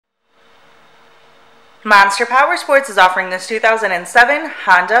Monster Powersports is offering this 2007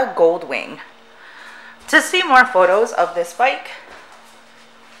 Honda Goldwing. To see more photos of this bike,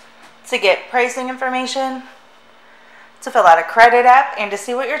 to get pricing information, to fill out a credit app, and to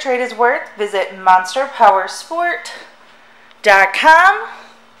see what your trade is worth, visit monsterpowersport.com.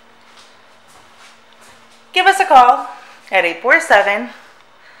 Give us a call at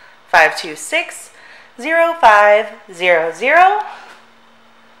 847-526-0500.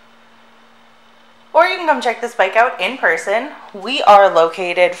 Or you can come check this bike out in person. We are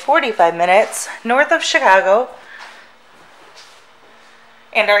located 45 minutes north of Chicago.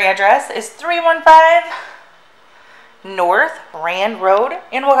 And our address is 315 North Rand Road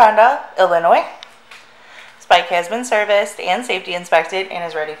in Wauconda, Illinois. This bike has been serviced and safety inspected and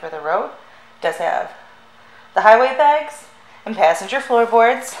is ready for the road. It does have the highway bags and passenger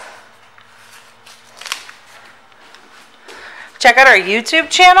floorboards. Check out our YouTube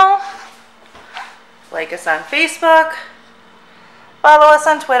channel. Like us on Facebook. Follow us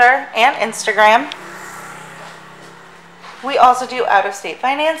on Twitter and Instagram. We also do out-of-state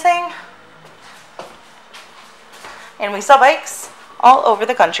financing. And we sell bikes all over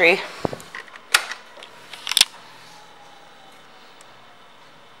the country.